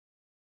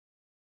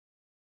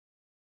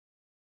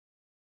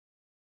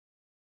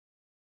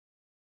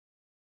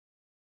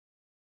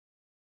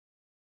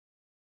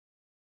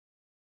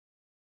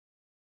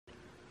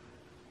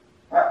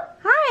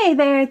Hey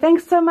there,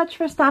 thanks so much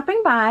for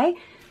stopping by.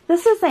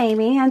 This is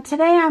Amy, and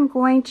today I'm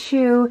going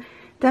to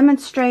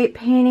demonstrate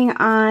painting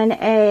on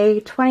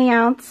a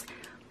 20-ounce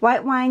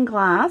white wine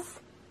glass.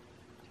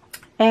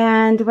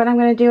 And what I'm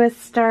going to do is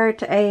start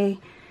the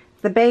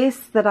base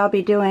that I'll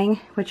be doing,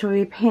 which will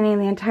be painting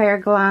the entire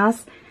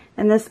glass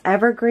in this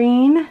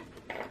Evergreen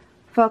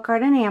folk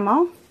art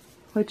enamel,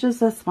 which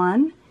is this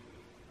one.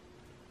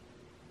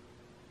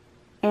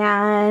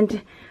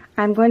 And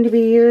I'm going to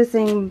be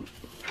using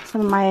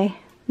some of my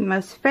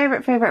most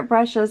favorite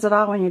brushes at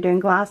all when you're doing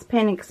glass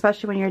painting,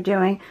 especially when you're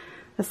doing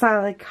a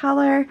solid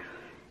color,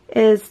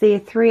 is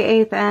the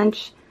 3/8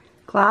 inch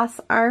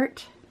Glass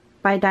Art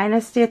by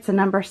Dynasty. It's a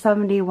number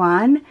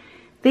 71.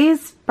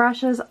 These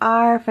brushes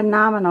are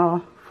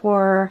phenomenal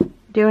for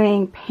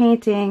doing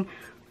painting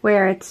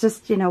where it's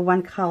just, you know,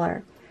 one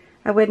color.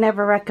 I would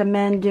never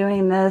recommend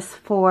doing this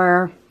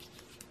for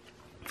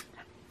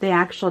the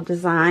actual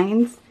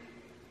designs.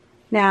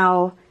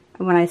 Now,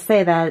 when I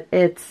say that,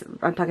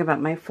 I'm talking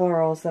about my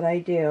florals that I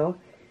do.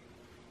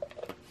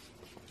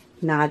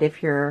 Not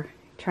if you're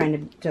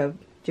trying to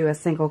do a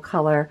single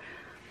color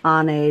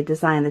on a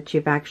design that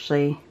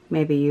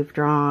maybe you've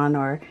drawn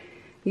or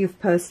you've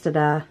posted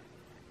a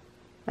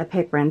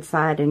paper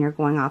inside and you're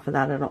going off of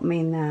that. I don't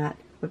mean that.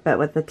 But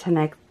with the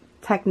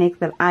technique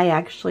that I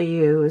actually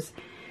use.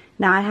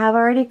 Now, I have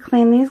already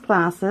cleaned these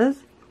glasses,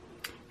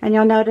 and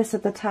you'll notice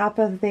at the top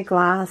of the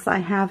glass I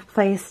have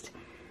placed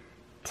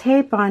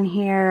tape on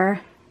here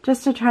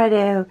just to try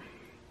to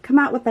come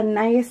out with a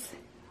nice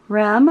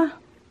rim,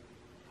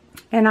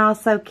 and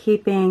also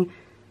keeping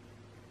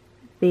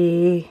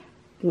the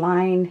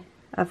line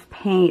of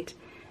paint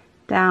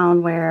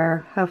down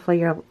where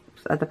hopefully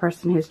the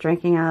person who's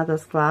drinking out of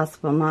this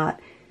glass will not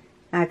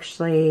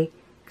actually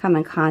come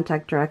in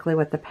contact directly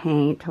with the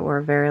paint,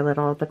 or very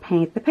little of the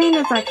paint. The paint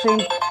is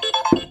actually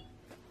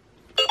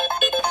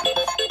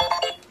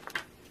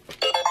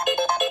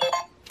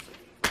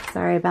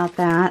sorry about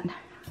that.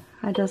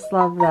 I just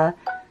love the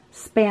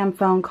spam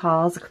phone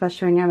calls,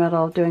 especially when you're in the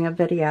middle of doing a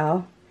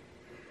video.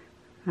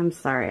 I'm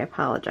sorry, I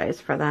apologize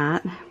for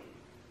that.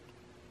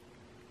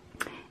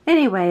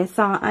 Anyway,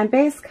 so I'm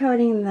base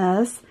coating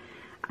this.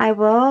 I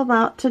will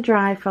allow it to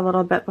dry for a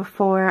little bit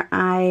before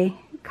I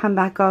come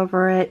back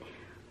over it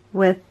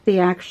with the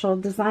actual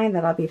design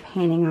that I'll be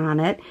painting on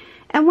it.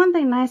 And one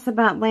thing nice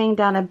about laying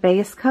down a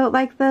base coat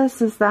like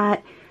this is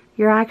that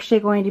you're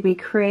actually going to be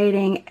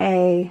creating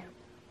a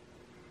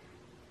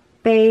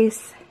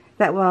base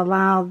that will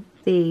allow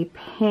the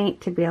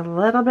paint to be a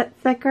little bit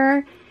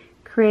thicker,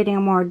 creating a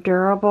more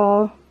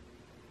durable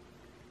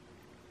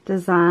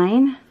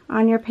design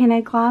on your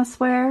painted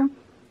glassware.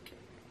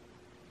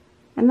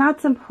 And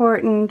that's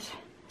important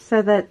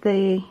so that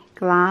the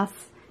glass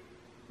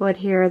will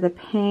adhere the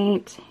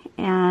paint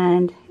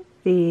and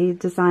the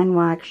design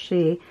will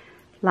actually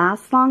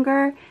last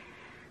longer.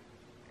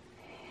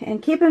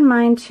 And keep in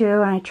mind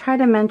too, and I try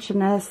to mention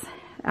this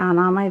on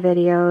all my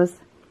videos,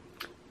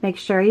 make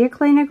sure you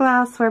clean your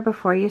glassware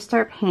before you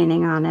start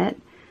painting on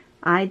it.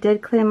 I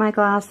did clean my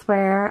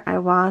glassware, I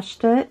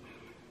washed it,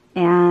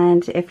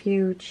 and if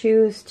you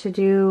choose to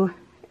do,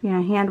 you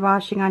know, hand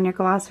washing on your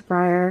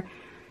glassware,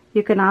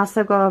 you can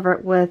also go over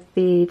it with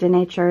the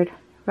denatured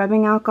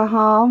rubbing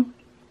alcohol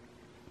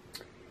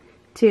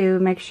to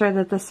make sure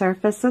that the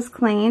surface is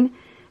clean.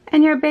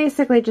 And you're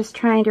basically just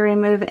trying to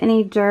remove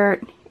any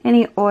dirt,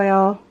 any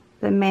oil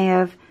that may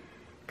have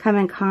come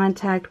in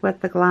contact with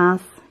the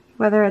glass,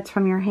 whether it's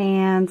from your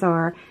hands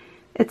or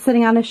it's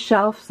sitting on a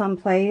shelf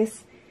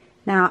someplace.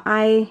 Now,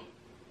 I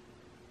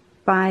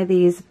buy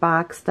these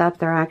boxed up.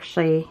 They're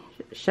actually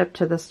shipped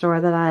to the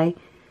store that I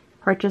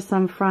purchase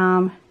them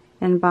from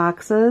in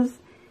boxes.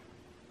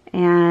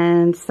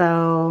 And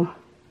so,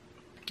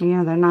 you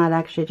know, they're not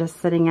actually just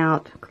sitting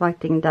out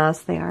collecting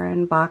dust. They are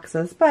in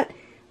boxes, but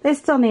they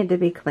still need to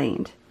be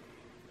cleaned.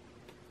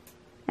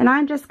 And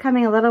I'm just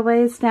coming a little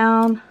ways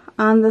down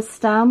on the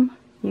stem.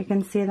 You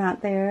can see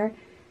that there.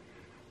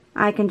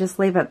 I can just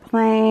leave it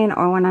plain,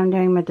 or when I'm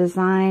doing my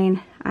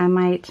design, I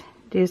might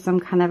do some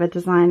kind of a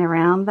design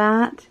around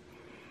that.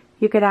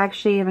 You could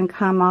actually even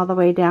come all the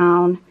way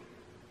down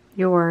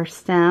your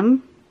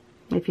stem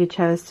if you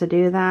chose to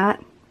do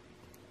that.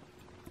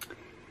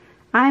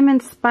 I'm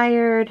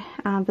inspired,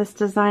 this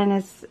design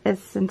is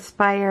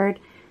inspired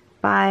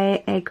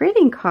by a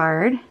greeting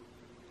card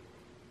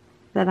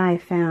that I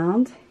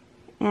found,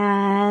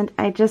 and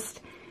I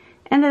just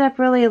ended up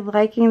really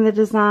liking the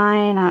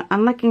design.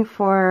 I'm looking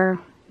for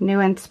new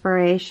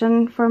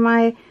inspiration for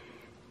my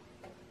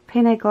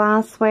painted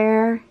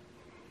glassware.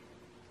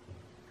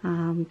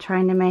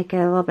 Trying to make it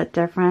a little bit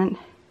different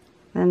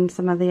than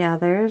some of the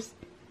others.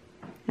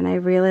 And I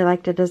really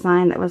liked a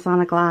design that was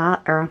on a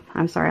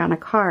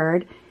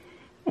card.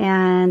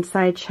 And so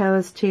I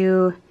chose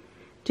to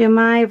do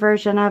my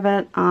version of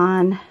it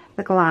on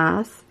the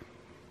glass.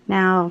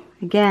 Now,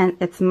 again,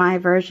 it's my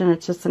version.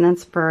 It's just an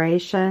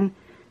inspiration.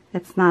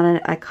 It's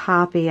not a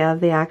copy of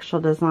the actual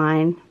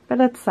design,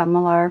 but it's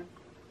similar.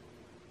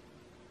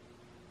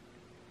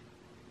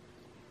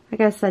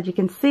 Like I said, you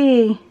can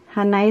see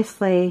how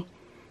nicely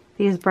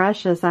these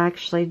brushes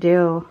actually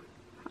do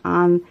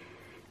on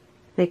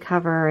the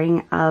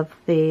covering of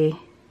the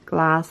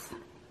glass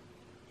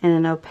in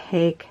an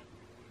opaque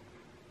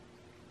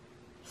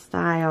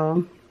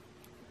style.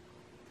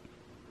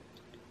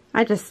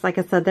 I just, like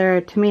I said, they're,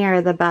 to me,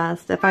 are the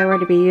best. If I were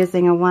to be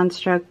using a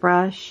one-stroke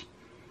brush,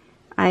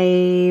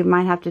 I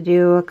might have to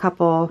do a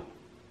couple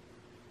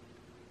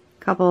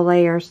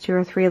layers, 2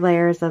 or 3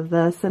 layers of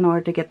this in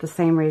order to get the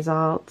same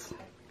results.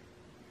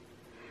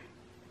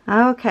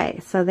 Okay,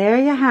 so there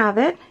you have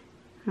it.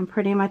 I'm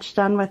pretty much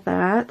done with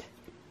that.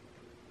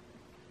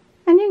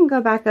 And you can go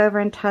back over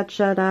and touch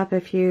it up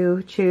if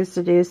you choose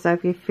to do so,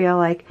 if you feel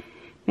like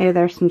maybe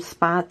there's some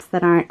spots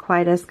that aren't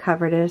quite as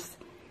covered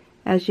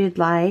as you'd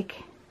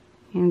like.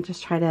 And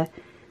just try to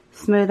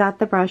smooth out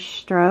the brush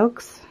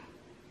strokes.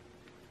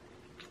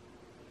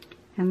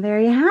 And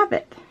there you have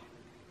it.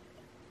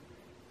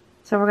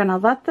 So we're going to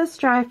let this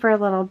dry for a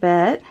little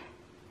bit,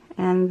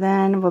 and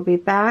then we'll be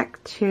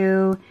back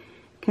to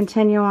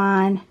continue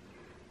on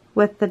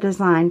with the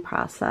design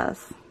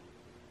process.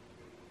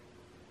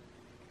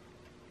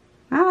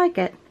 I like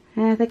it,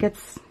 and I think it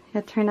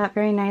turned out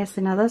very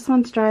nicely. Now this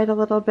one's dried a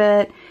little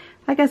bit.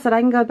 Like I said,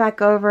 I can go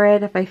back over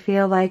it if I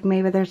feel like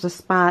maybe there's a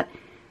spot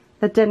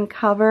that didn't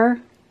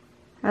cover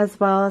as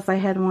well as I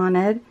had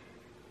wanted.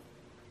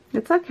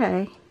 It's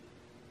okay.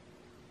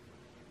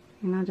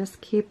 You know,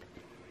 just keep,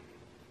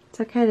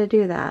 it's okay to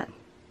do that.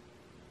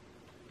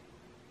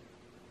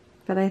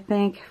 But I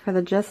think for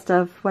the gist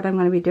of what I'm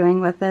going to be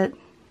doing with it,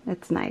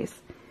 it's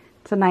nice.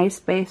 It's a nice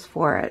base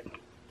for it.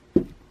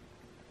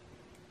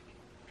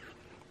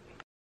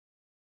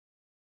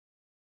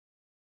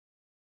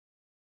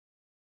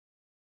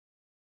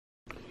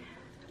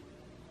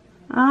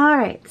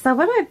 Alright, so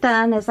what I've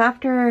done is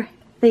after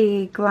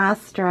the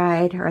glass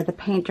dried, or the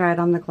paint dried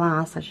on the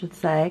glass, I should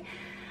say,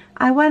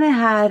 I went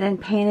ahead and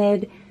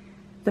painted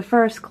the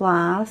first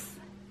glass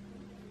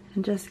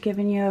and just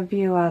giving you a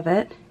view of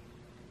it.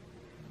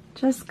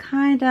 Just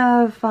kind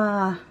of,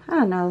 I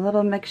don't know, a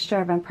little mixture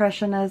of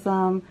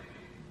Impressionism.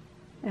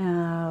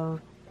 I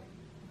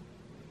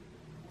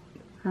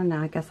don't know,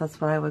 I guess that's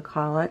what I would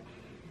call it.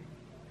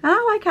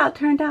 I like how it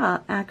turned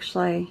out,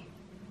 actually.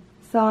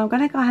 So I'm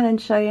going to go ahead and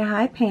show you how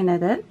I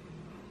painted it.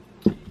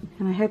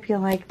 And I hope you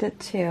liked it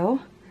too.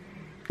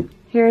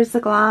 Here's the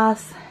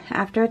glass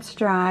after it's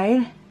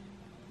dried.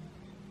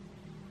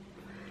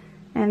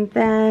 And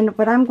then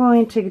what I'm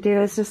going to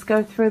do is just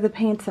go through the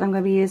paints that I'm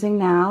going to be using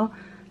now.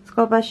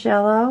 School Bus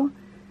Yellow,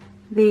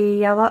 the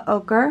Yellow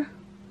Ochre,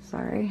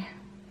 sorry,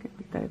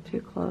 they're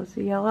too close,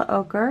 the Yellow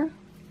Ochre.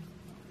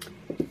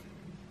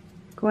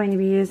 Going to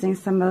be using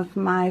some of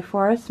my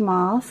Forest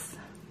Moss.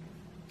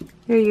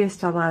 You're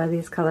used to a lot of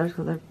these colors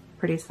because they're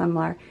pretty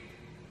similar.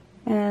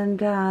 And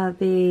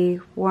the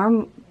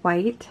Warm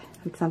White,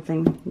 it's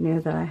something new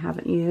that I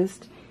haven't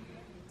used.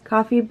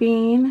 Coffee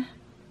Bean,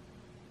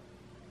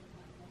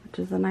 which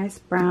is a nice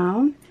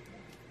brown.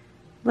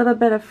 A little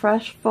bit of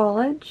Fresh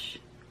Foliage.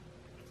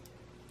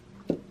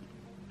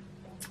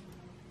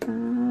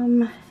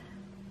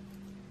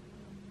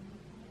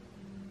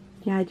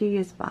 Yeah, I do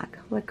use black.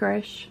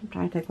 Licorice. I'm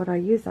trying to think what I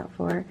use that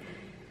for.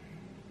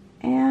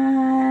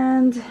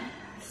 And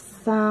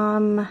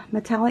some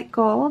metallic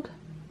gold.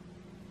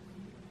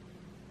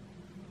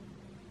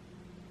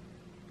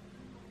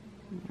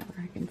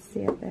 I can see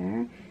it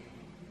there.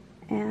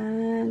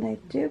 And I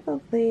do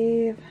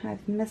believe I'm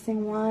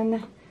missing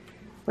one,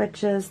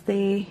 which is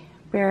the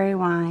berry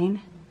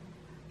wine.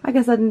 Like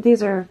I said,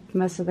 these are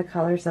most of the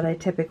colors that I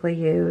typically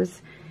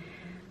use.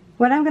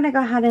 What I'm going to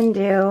go ahead and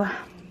do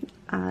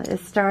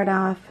is start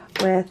off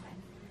with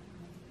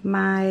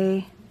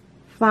my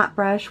flat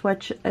brush,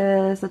 which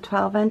is a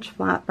 12-inch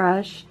flat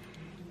brush,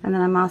 and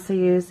then I'm also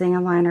using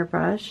a liner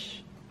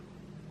brush.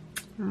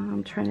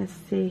 I'm trying to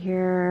see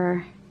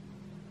here.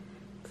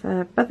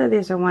 So both of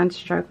these are one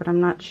stroke, but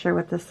I'm not sure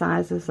what the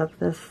size is of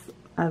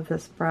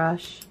this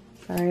brush.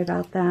 Sorry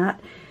about that.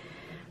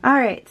 All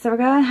right, so we're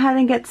going ahead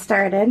and get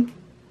started.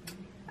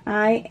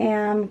 I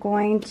am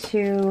going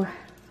to,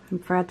 I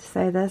forgot to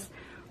say this,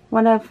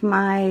 one of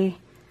my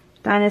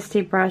Dynasty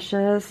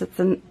brushes. It's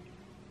an,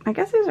 I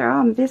guess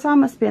these all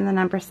must be in the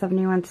number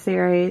 71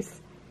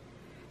 series,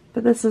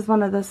 but this is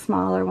one of the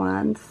smaller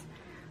ones.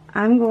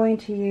 I'm going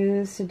to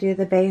use to do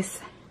the base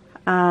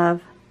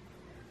of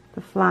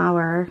the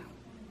flower.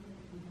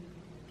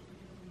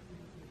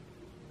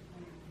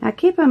 Now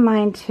keep in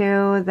mind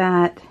too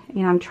that,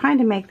 you know, I'm trying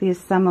to make these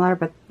similar,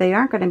 but they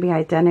aren't going to be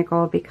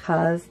identical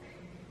because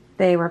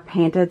they were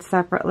painted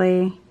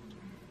separately.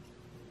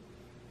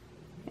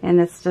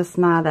 And it's just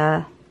not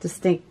a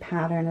distinct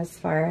pattern as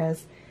far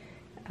as,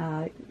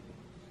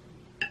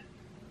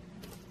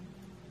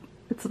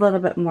 it's a little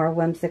bit more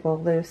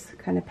whimsical, loose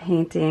kind of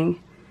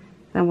painting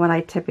than what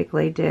I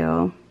typically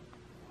do.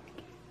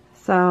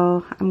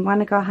 So I'm going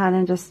to go ahead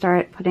and just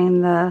start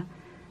putting the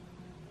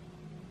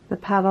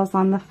petals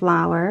on the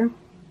flower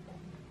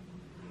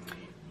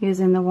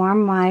using the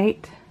Warm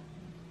White.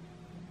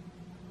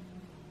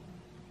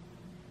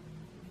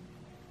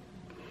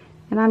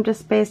 And I'm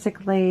just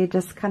basically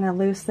just kind of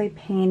loosely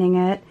painting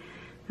it.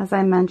 as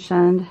I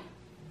mentioned,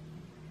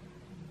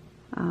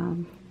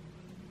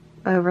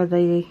 over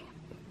the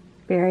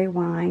berry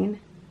wine.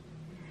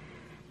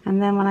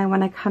 And then when I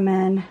want to come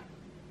in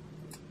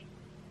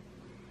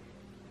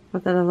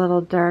with it a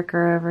little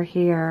darker over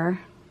here,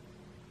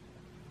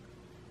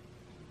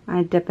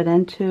 I dip it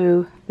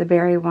into the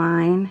berry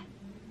wine,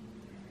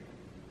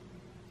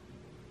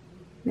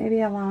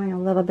 maybe allowing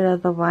a little bit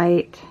of the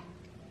white.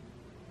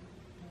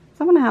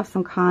 So I want to have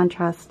some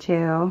contrast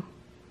too.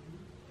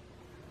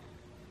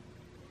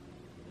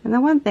 And the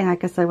one thing,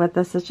 like I said, with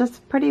this is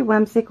just pretty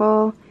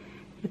whimsical.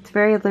 It's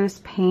very loose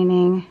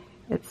painting.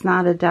 It's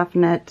not a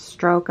definite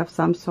stroke of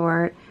some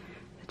sort.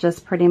 It's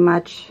just pretty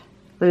much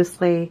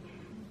loosely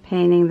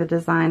painting the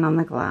design on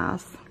the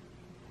glass.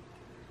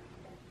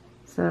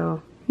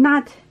 So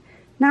not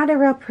a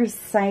real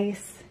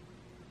precise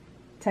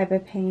type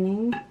of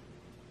painting.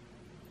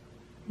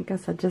 Like I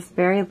said, just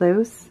very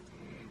loose.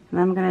 And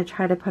I'm going to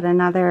try to put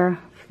another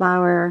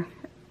flower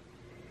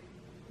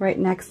right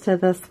next to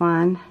this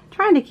one,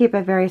 trying to keep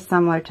it very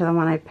similar to the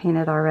one I've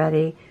painted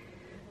already.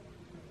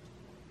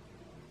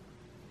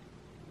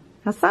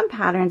 Now some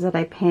patterns that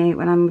I paint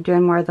when I'm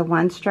doing more of the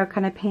one stroke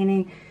kind of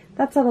painting,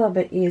 that's a little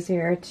bit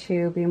easier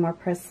to be more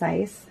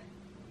precise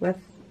with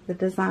the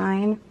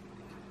design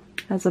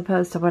as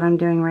opposed to what I'm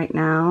doing right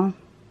now.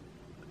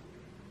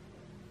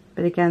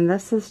 But again,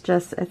 this is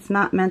just, it's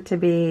not meant to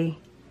be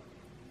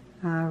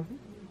real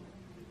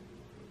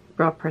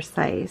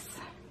precise.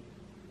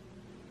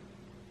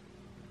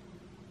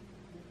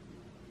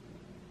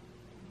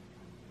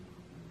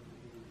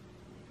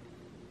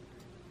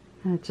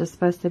 And it's just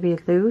supposed to be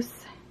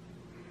loose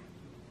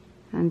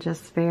and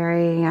just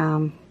very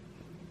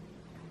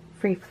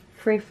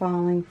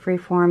free-falling,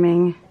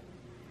 free-forming.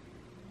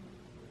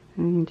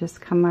 And you just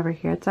come over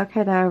here. It's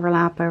okay to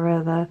overlap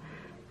over the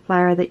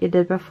flower that you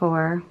did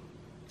before.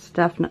 It's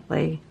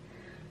definitely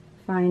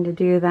fine to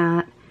do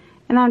that.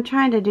 And I'm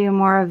trying to do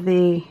more of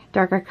the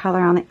darker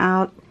color on the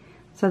out,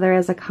 so there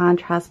is a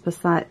contrast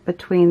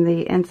between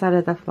the inside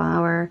of the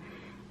flower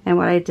and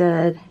what I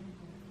did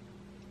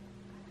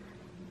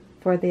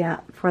for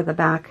the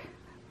back,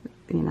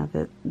 you know,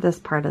 this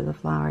part of the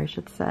flower, I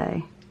should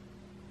say.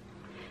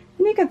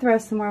 And you can throw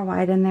some more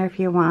white in there if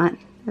you want.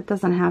 It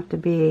doesn't have to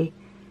be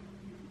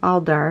all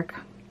dark.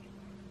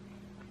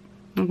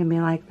 It can be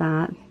like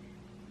that.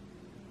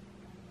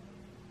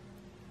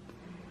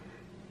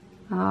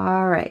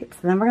 All right,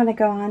 so then we're going to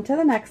go on to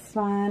the next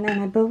one,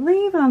 and I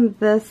believe on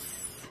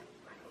this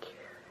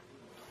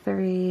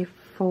 3,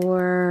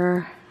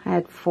 4, I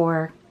had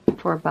four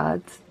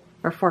buds,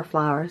 or 4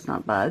 flowers,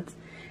 not buds.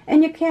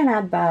 And you can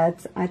add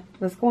buds. I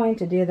was going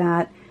to do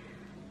that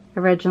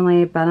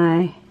originally, but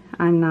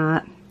I'm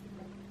not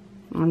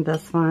on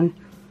this one.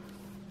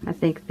 I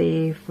think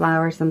the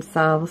flowers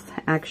themselves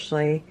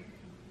actually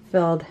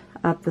filled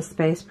up the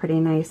space pretty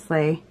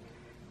nicely.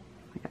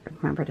 I gotta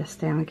remember to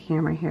stay on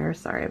camera here.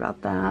 Sorry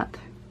about that.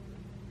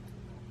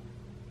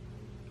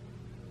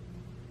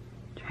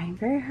 Trying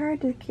very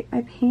hard to keep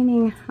my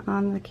painting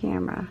on the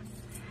camera.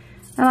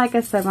 And like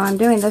I said, when I'm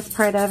doing this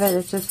part of it,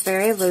 it's just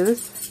very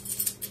loose.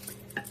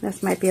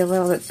 This might be a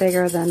little bit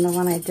bigger than the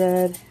one I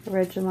did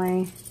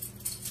originally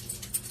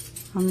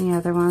on the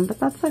other one, but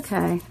that's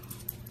okay.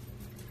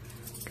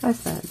 Like I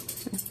said,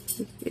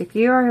 if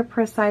you are a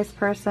precise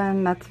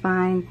person, that's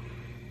fine.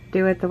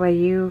 Do it the way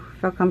you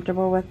feel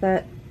comfortable with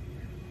it.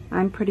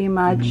 I'm pretty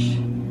much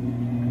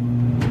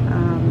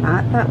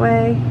not that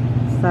way,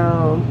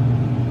 so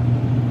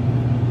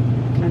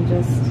I'm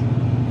just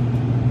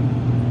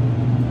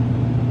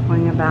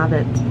going about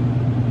it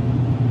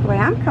the way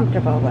I'm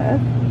comfortable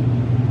with.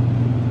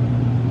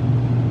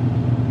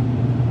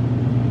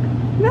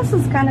 And this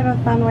is kind of a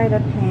fun way to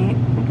paint.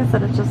 Like I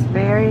said, it's just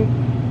very,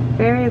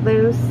 very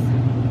loose.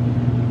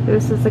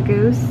 Loose as a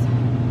goose.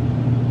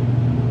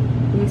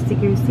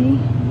 Loosey-goosey.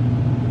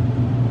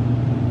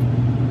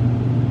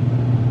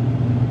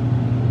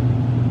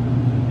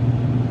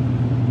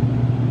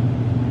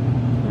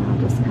 I'll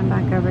just come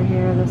back over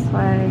here this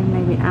way,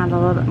 maybe add a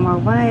little bit more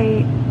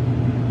white,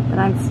 but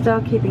I'm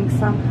still keeping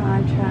some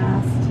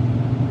contrast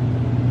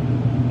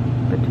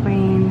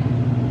between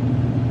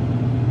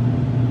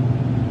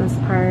this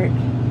part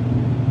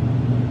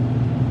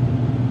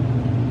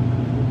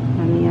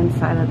and the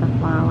inside of the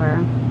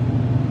flower.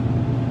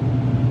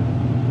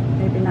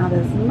 Maybe not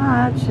as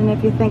much, and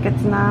if you think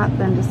it's not,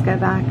 then just go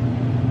back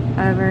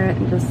over it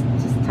and just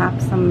tap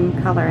some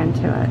color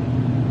into it.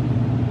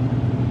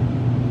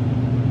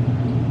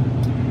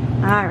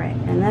 Alright,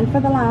 and then for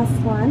the last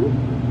one,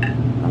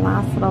 the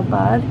last little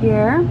bud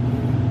here, I'm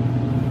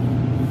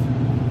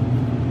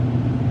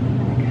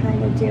going to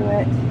kind of do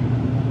it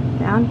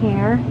down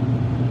here.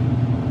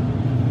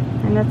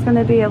 And it's going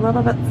to be a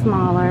little bit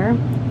smaller.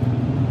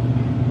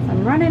 So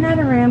I'm running out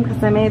of room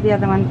because I made the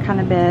other one kind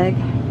of big,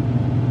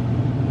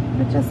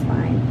 but just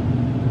fine.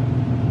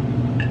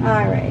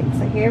 Alright,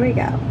 so here we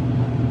go.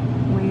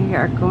 We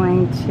are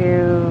going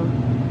to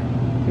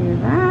do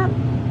that.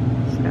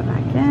 Just go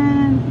back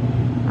in.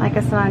 Like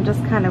I said, I'm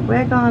just kind of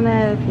wiggling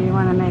it if you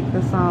want to make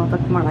this all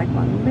look more like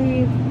one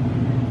leaf.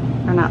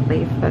 or not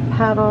leaf, but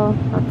petal,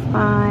 that's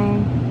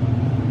fine.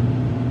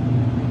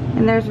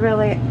 And there's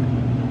really,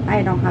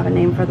 I don't have a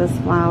name for this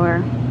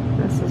flower.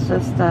 This is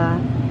just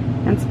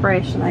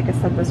inspiration, like I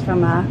said, was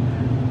from a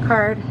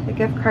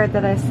gift card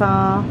that I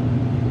saw.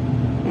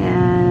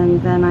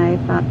 And then I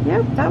thought,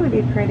 yep, that would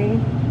be pretty.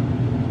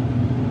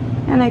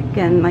 And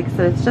again, like I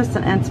said, it's just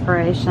an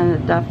inspiration.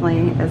 It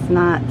definitely is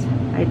not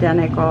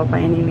identical by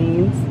any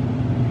means.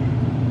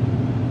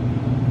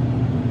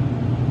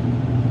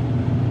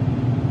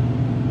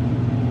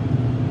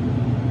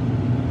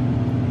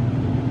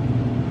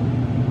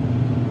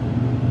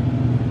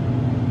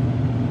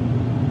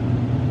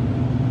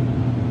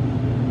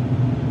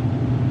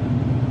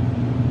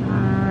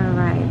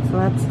 Alright, so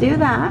let's do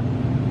that.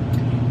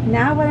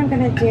 Now what I'm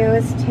going to do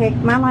is take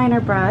my liner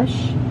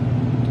brush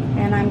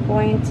and I'm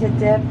going to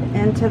dip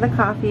into the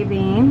coffee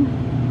bean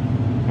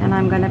and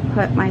I'm going to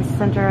put my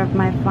center of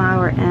my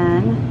flower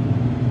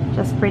in,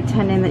 just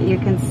pretending that you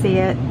can see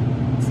it,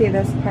 see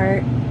this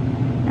part.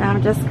 And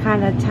I'm just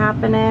kind of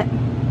tapping it.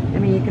 I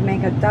mean, you can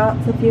make it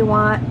dots if you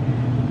want.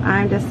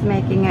 I'm just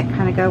making it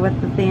kind of go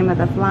with the theme of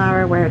the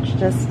flower where it's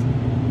just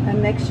a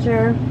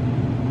mixture.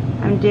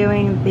 I'm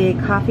doing the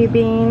coffee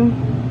bean,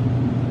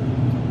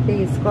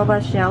 the school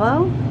bus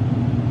yellow,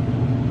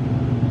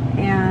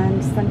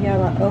 and some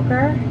yellow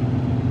ochre.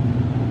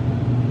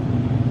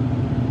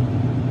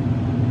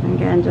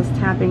 Again, just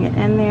tapping it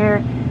in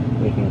there.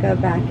 You can go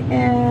back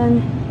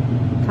in,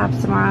 tap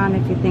some more on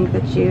if you think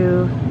that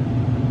you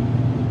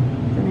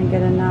didn't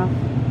get enough,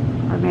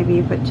 or maybe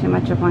you put too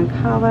much of one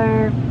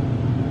color.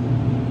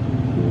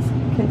 And just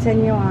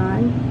continue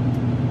on.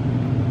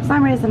 For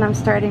some reason I'm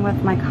starting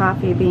with my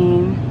coffee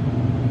bean.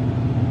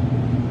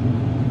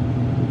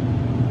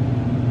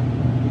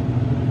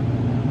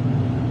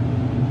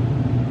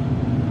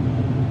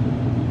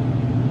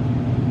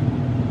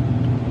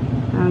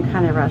 I'm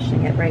kind of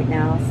rushing it right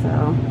now,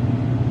 so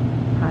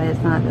probably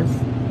it's not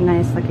as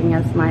nice looking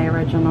as my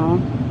original.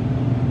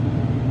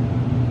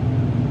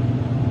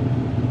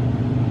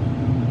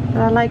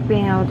 But I like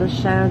being able to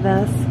show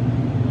this.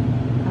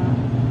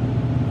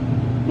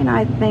 You know,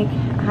 I think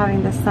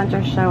having the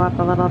center show up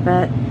a little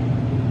bit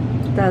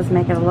does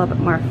make it a little bit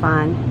more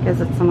fun,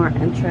 gives it some more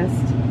interest.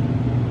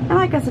 And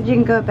like I said, you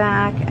can go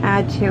back,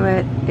 add to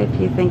it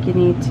if you think you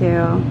need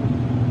to.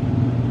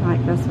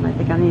 Like this one, I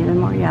think I needed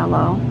more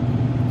yellow.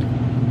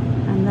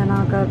 And then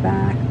I'll go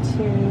back to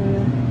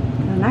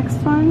the next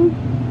one.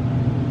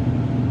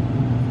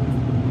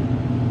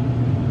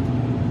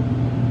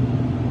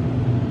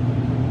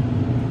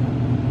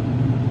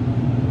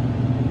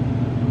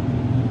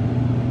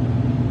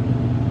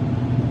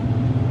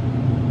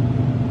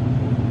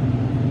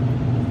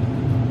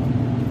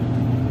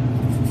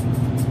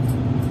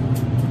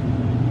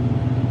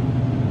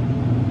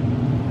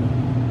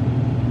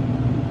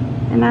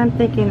 And I'm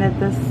thinking that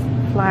this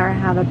flower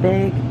had a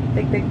big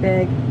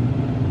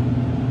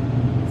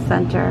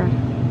center.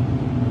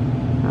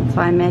 That's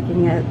why I'm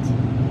making it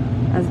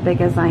as big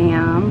as I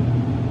am.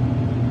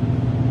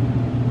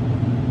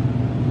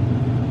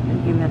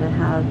 Thinking that it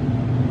had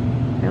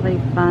really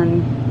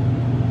fun,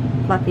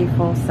 fluffy,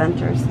 full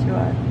centers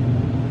to it.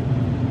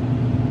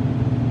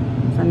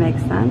 Does that make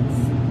sense?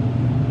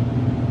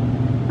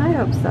 I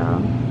hope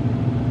so.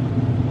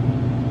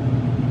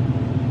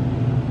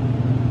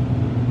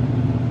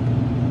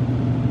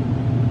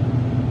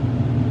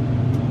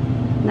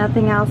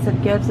 Nothing else,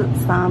 it gives it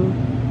some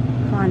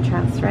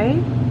contrast,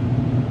 right?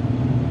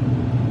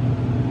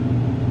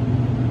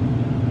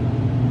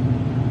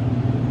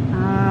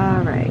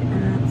 Alright,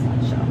 that's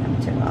not showing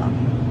up too well.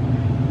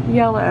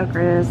 Yellow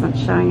ochre isn't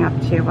showing up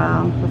too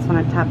well. That's what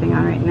I'm tapping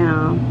on right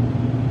now.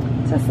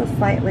 It's just a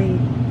slightly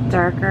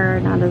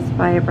darker, not as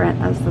vibrant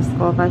as the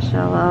school bus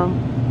yellow.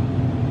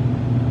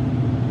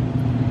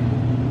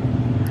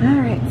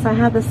 Alright, so I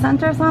have the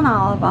centers on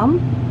all of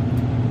them.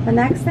 The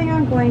next thing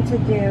I'm going to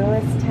do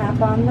is tap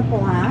on the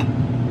black.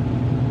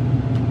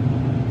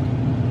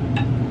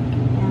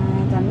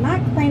 And I'm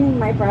not cleaning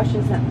my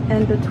brushes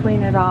in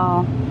between at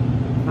all.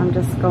 I'm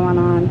just going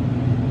on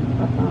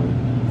with them.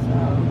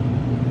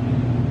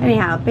 So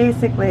anyhow,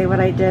 basically what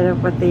I did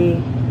with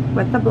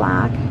the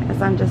black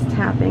is I'm just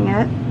tapping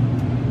it.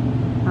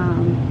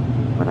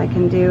 What I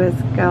can do is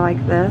go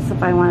like this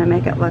if I want to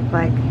make it look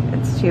like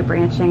it's two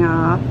branching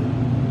off.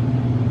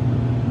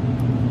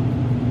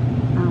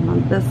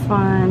 On this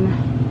one,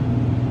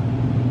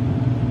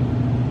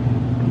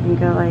 I can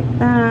go like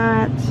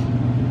that,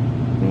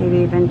 maybe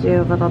even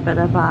do a little bit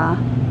of a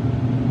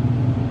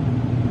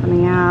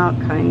coming out,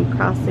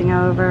 crossing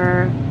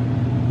over.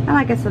 And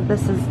like I said,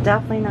 this is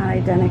definitely not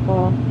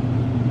identical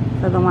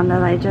to the one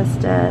that I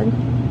just did.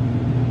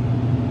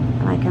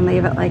 And I can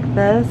leave it like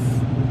this,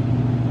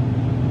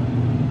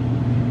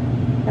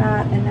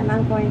 that, and then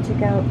I'm going to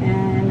go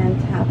in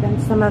and tap in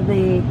some of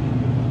the,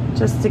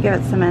 just to give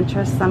it some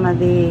interest, some of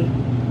the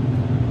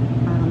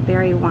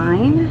berry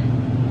wine.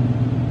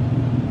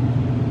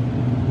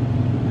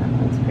 That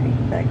one's pretty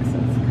thick, so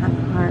it's kind of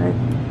hard.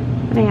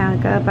 But anyhow,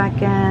 go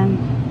back in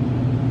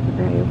the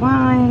berry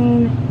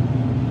wine.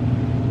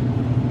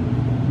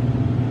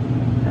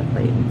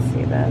 Hopefully you can see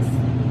this.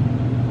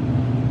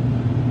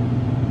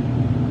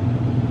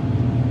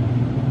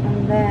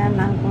 And then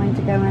I'm going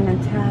to go in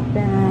and tap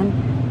in.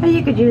 And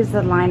you could use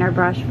the liner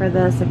brush for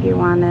this if you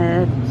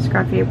wanted,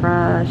 scruffy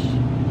brush.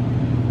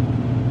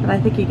 But I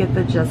think you get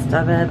the gist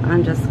of it.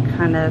 I'm just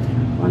kind of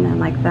going in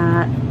like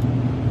that.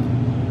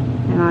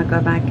 And I'll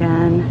go back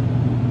in,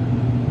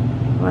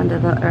 blend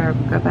it, or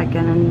go back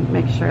in and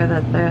make sure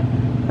that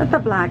the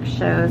black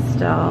shows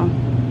still.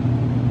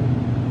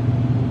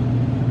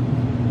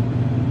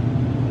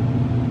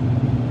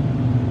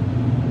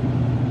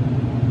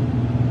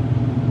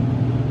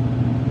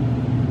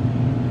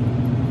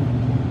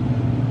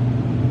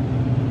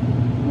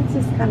 It's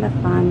just kind of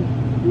fun.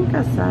 Like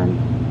I said,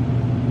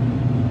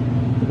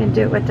 you can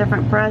do it with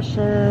different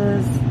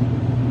brushes.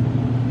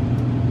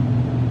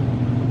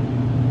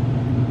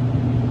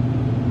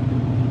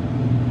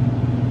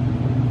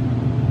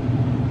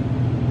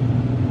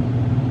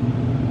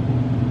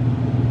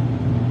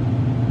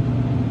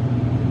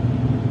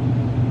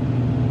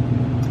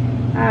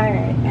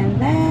 Alright,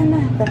 and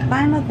then the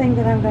final thing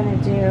that I'm going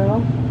to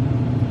do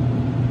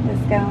is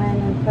go in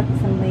and put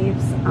some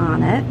leaves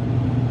on it.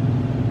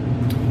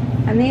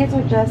 And these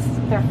are just,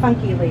 they're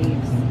funky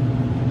leaves.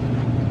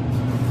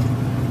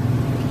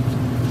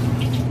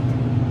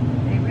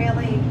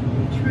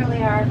 They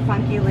truly are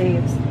funky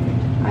leaves.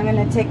 I'm going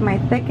to take my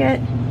Thicket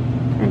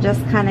and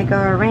just kind of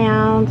go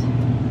around.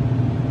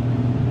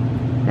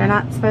 They're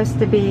not supposed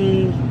to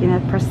be, you know,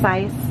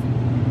 precise.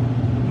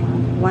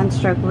 One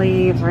stroke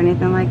leaves or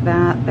anything like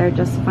that. They're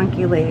just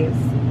funky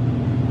leaves.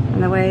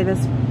 And the way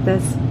this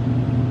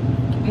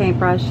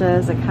paintbrush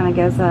is, it kind of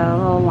gives a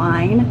little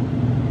line.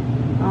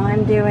 All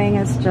I'm doing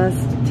is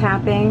just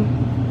tapping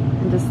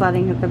and just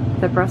letting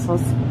the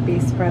bristles be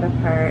spread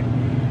apart.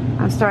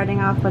 I'm starting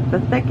off with the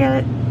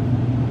Thicket.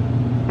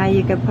 Now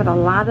you could put a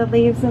lot of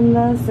leaves in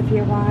this if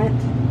you want.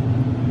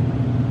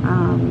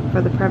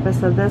 For the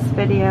purpose of this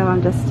video,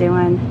 I'm just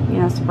doing, you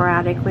know,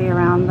 sporadically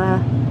around the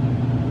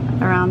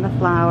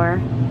flower.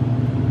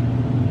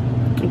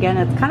 Again,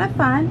 it's kind of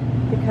fun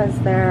because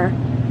they're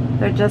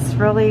just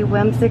really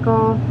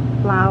whimsical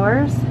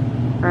flowers,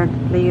 or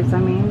leaves, I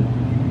mean.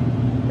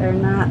 They're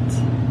not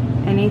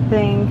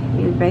anything,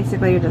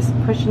 you're just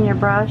pushing your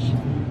brush,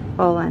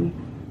 pulling,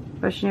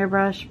 pushing your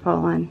brush,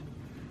 pulling.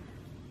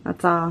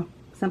 That's all,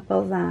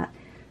 simple as that.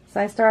 So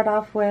I start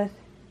off with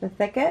the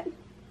Thicket.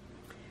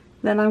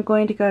 Then I'm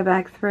going to go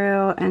back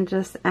through and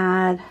just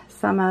add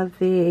some of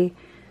the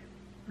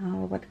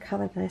what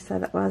color did I say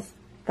that was?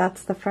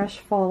 That's the fresh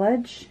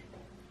foliage.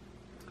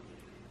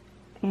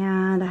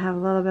 And I have a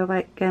little bit of,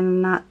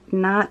 again,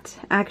 not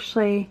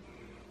actually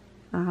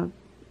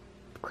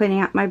cleaning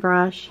out my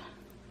brush.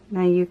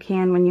 Now you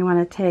can, when you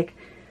want to take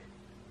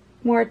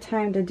more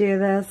time to do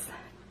this,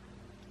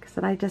 because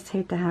I just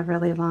hate to have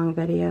really long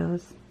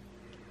videos.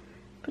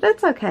 But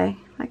it's okay.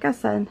 Like I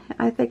said,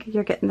 I think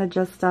you're getting the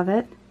gist of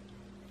it.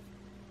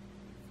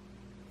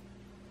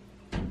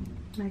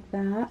 Like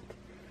that.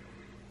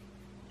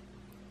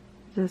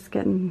 Just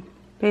getting,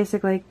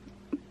 basically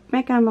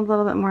making them a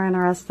little bit more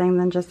interesting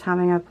than just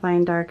having a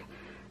plain dark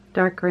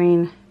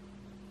green.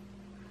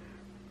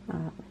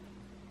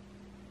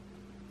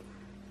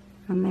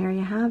 And there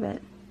you have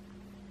it.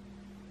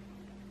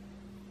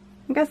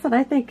 Like I said,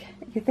 I think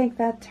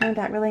that turned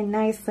out really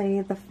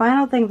nicely. The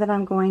final thing that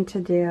I'm going to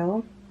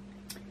do,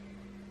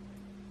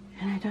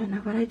 and I don't know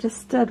what I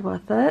just did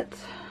with it.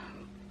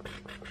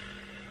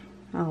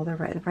 Oh, they're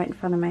right in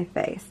front of my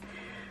face.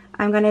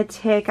 I'm going to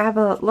take, I have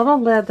a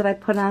little lid that I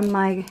put on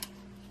my,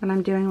 when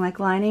I'm doing like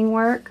lining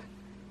work.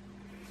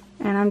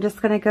 And I'm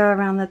just going to go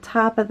around the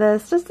top of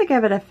this just to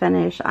give it a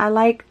finish. I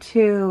like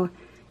to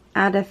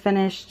add a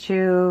finish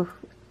to,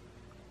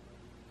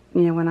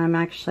 you know, when I'm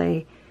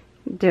actually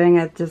doing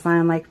a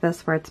design like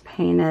this where it's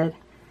painted.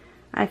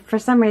 I, for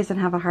some reason,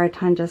 have a hard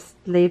time just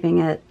leaving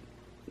it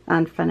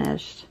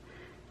unfinished.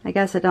 I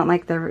guess I don't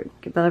like the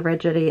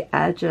rigidity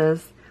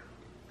edges.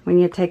 When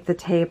you take the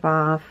tape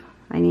off,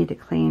 I need to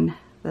clean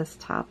this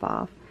top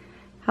off.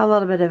 Had a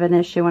little bit of an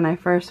issue when I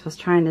first was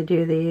trying to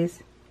do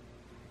these.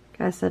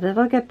 Like I said,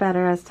 it'll get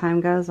better as time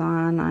goes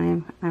on.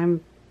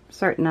 I'm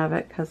certain of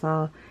it because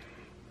I'll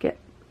get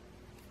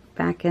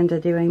back into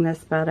doing this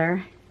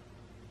better.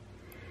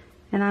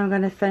 And I'm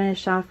going to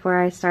finish off where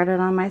I started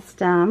on my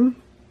stem.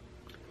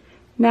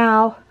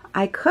 Now,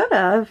 I could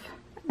have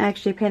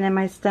actually painted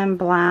my stem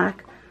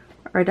black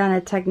or done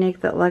a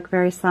technique that looked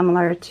very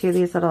similar to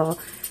these little,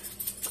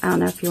 I don't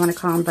know if you want to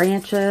call them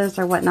branches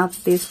or whatnot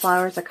that these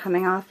flowers are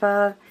coming off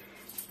of.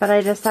 But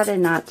I decided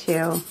not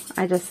to.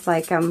 I just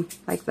like them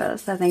like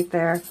this. I think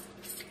they're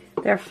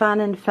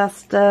fun and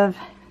festive,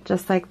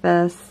 just like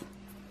this.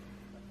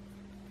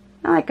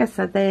 And like I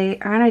said, they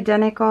aren't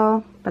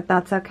identical, but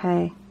that's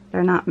okay.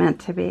 They're not meant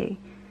to be.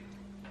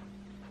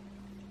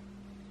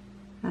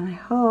 And I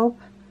hope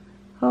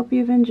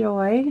you've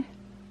enjoyed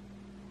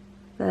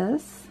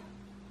this.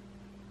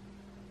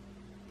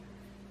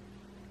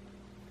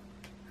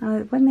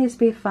 Wouldn't these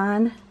be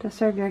fun to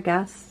serve your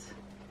guests?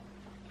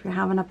 If you're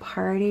having a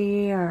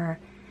party or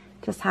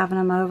just having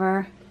them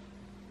over,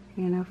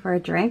 you know, for a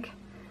drink.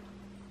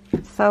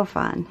 So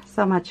fun,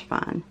 so much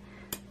fun.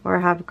 Or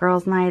have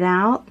girls' night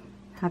out,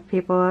 have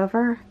people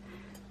over,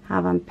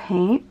 have them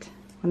paint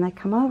when they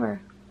come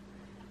over.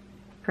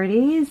 Pretty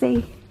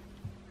easy.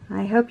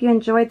 I hope you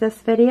enjoyed this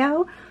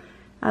video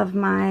of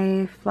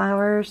my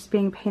flowers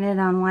being painted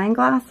on wine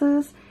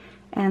glasses.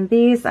 And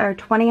these are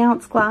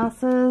 20-ounce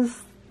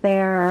glasses.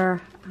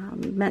 They're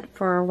meant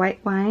for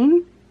white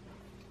wine.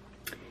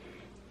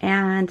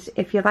 And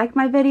if you like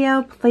my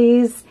video,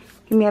 please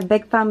give me a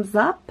big thumbs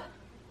up.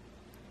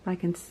 If I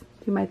can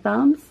do my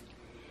thumbs.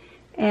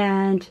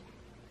 And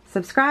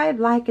subscribe,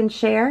 like, and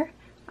share.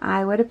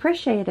 I would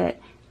appreciate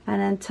it.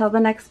 And until the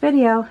next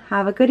video,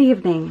 have a good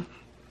evening.